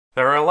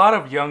There are a lot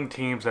of young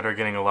teams that are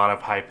getting a lot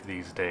of hype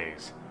these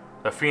days.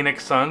 The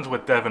Phoenix Suns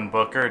with Devin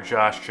Booker,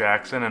 Josh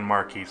Jackson, and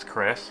Marquise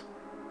Chris.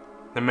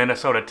 The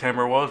Minnesota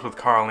Timberwolves with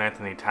Karl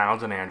Anthony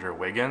Towns and Andrew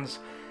Wiggins.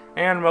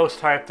 And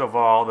most hyped of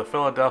all, the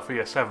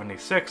Philadelphia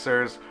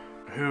 76ers,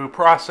 who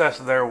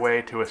processed their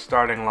way to a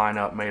starting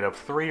lineup made of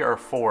 3 or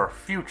 4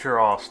 future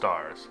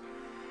All-Stars.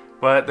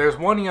 But there's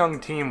one young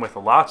team with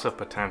lots of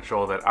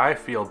potential that I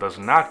feel does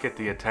not get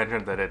the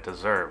attention that it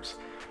deserves,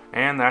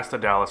 and that's the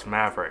Dallas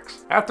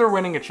Mavericks. After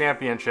winning a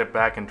championship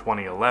back in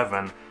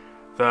 2011,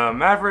 the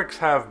Mavericks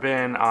have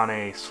been on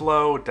a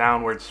slow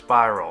downward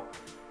spiral.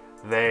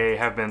 They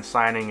have been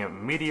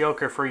signing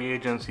mediocre free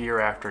agents year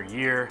after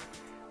year,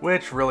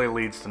 which really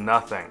leads to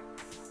nothing.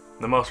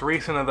 The most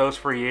recent of those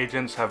free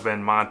agents have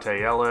been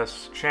Monte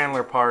Ellis,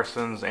 Chandler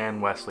Parsons,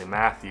 and Wesley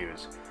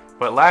Matthews.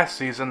 But last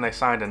season they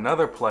signed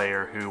another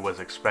player who was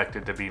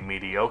expected to be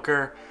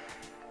mediocre,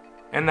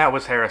 and that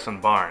was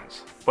Harrison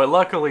Barnes. But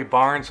luckily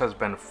Barnes has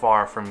been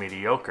far from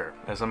mediocre.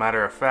 As a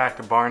matter of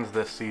fact, Barnes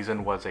this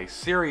season was a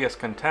serious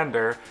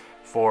contender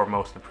for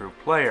Most Improved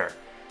Player.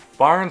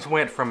 Barnes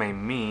went from a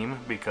meme,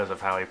 because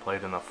of how he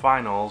played in the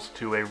finals,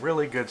 to a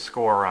really good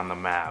scorer on the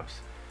Mavs.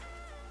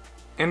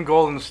 In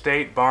Golden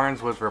State,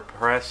 Barnes was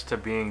repressed to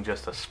being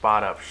just a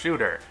spot-up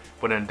shooter,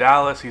 but in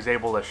Dallas he's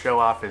able to show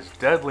off his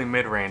deadly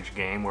mid-range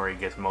game where he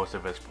gets most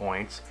of his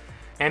points,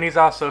 and he's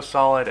also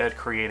solid at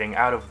creating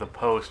out of the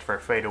post for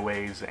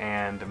fadeaways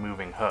and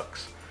moving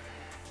hooks.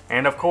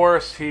 And of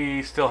course,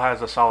 he still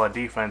has a solid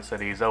defense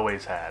that he's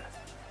always had.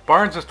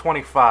 Barnes is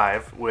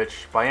 25,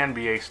 which by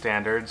NBA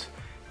standards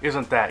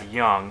isn't that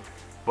young,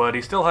 but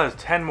he still has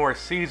 10 more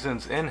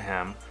seasons in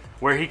him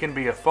where he can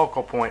be a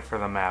focal point for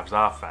the Mavs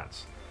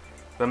offense.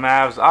 The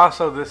Mavs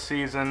also this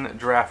season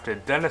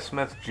drafted Dennis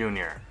Smith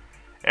Jr.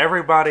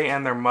 Everybody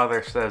and their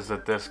mother says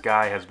that this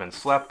guy has been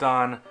slept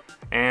on,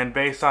 and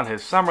based on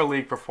his summer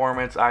league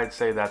performance, I'd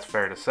say that's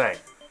fair to say.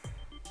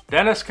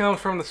 Dennis comes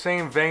from the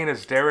same vein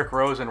as Derrick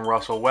Rose and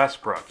Russell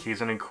Westbrook.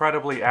 He's an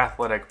incredibly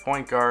athletic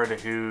point guard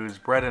whose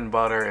bread and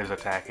butter is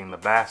attacking the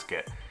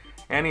basket.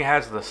 And he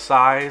has the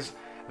size,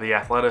 the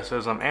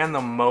athleticism, and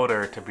the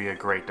motor to be a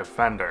great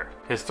defender.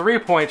 His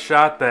three-point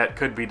shot that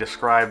could be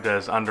described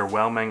as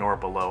underwhelming or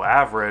below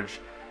average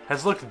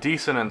has looked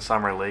decent in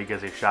Summer League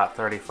as he shot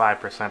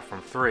 35%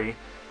 from 3.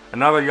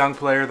 Another young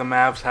player the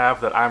Mavs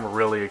have that I'm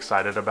really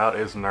excited about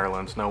is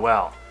Nerlens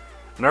Noel.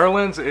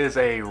 Nerlens is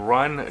a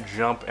run,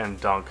 jump,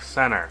 and dunk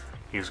center.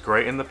 He's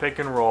great in the pick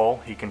and roll,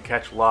 he can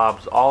catch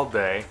lobs all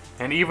day,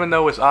 and even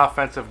though his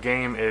offensive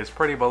game is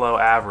pretty below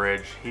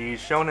average,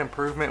 he's shown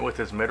improvement with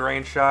his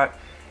mid-range shot,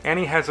 and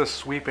he has a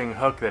sweeping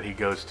hook that he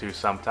goes to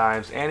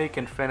sometimes, and he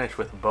can finish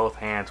with both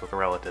hands with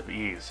relative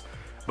ease.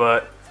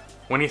 But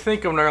when you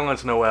think of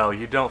Nerlens Noel,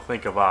 you don't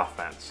think of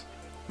offense.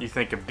 You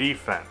think of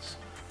defense.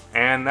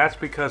 And that's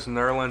because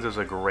Nerlens is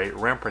a great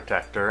rim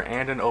protector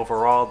and an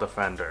overall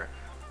defender.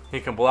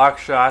 He can block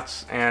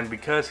shots, and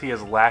because he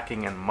is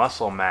lacking in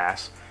muscle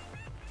mass,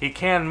 he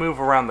can move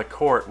around the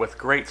court with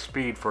great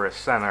speed for a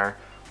center,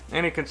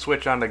 and he can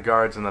switch onto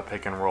guards in the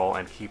pick and roll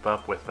and keep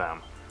up with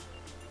them.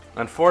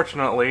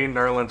 Unfortunately,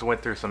 Nerlens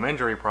went through some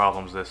injury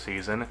problems this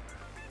season,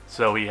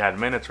 so he had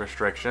minutes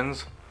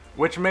restrictions,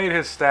 which made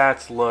his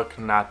stats look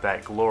not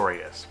that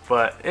glorious.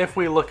 But if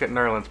we look at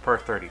Nerlens per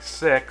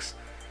 36,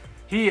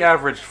 he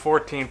averaged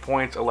 14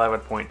 points,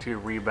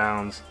 11.2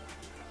 rebounds,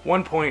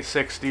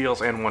 1.6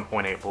 steals, and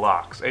 1.8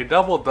 blocks. A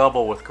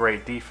double-double with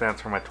great defense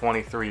from a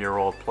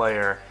 23-year-old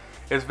player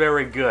is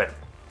very good,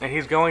 and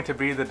he's going to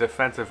be the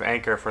defensive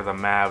anchor for the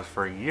Mavs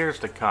for years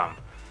to come.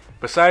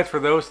 Besides for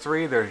those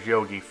three, there's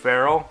Yogi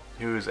Ferrell,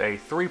 who's a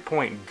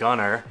three-point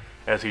gunner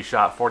as he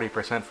shot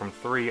 40% from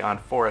 3 on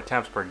 4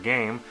 attempts per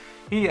game.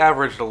 He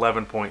averaged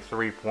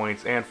 11.3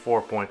 points and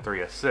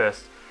 4.3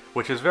 assists,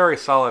 which is very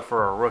solid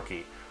for a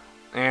rookie.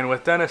 And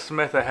with Dennis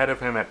Smith ahead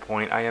of him at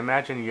point, I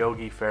imagine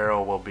Yogi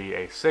Ferrell will be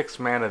a 6th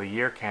Man of the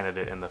Year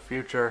candidate in the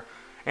future,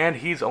 and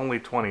he's only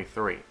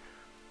 23.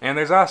 And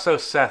there's also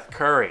Seth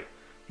Curry.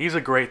 He's a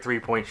great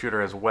three-point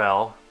shooter as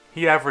well.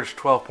 He averaged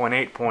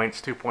 12.8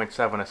 points,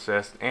 2.7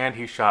 assists, and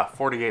he shot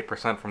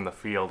 48% from the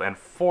field and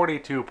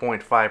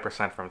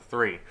 42.5% from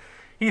 3.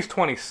 He's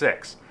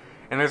 26.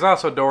 And there's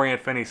also Dorian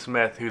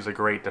Finney-Smith, who's a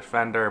great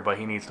defender, but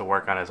he needs to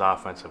work on his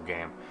offensive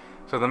game.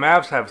 So the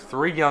Mavs have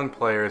 3 young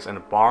players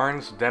in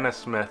Barnes, Dennis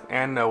Smith,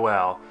 and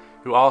Noel,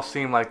 who all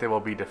seem like they will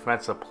be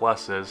defensive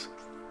pluses,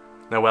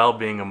 Noel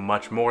being a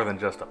much more than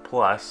just a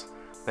plus.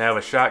 They have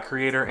a shot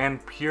creator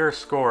and pure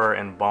scorer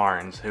in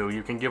Barnes, who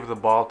you can give the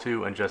ball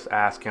to and just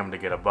ask him to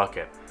get a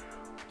bucket.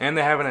 And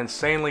they have an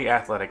insanely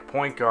athletic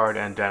point guard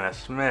in Dennis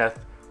Smith,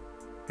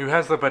 who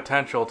has the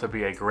potential to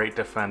be a great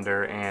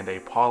defender and a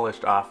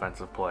polished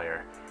offensive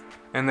player.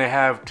 And they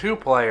have 2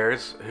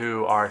 players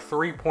who are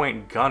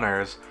three-point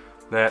gunners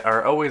that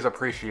are always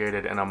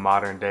appreciated in a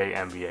modern-day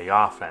NBA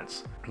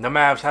offense. The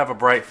Mavs have a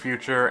bright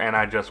future, and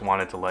I just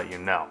wanted to let you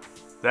know.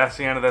 That's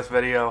the end of this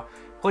video.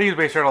 Please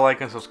be sure to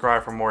like and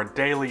subscribe for more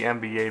daily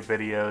NBA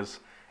videos,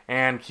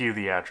 and cue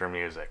the outro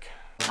music.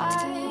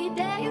 I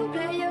dare you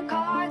play your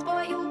cards,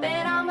 boy, you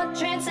bet I'm a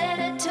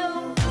trendsetter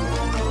too.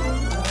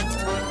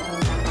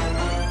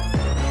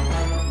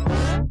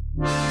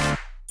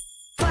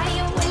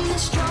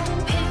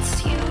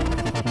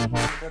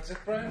 That's it,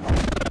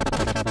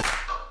 Brian?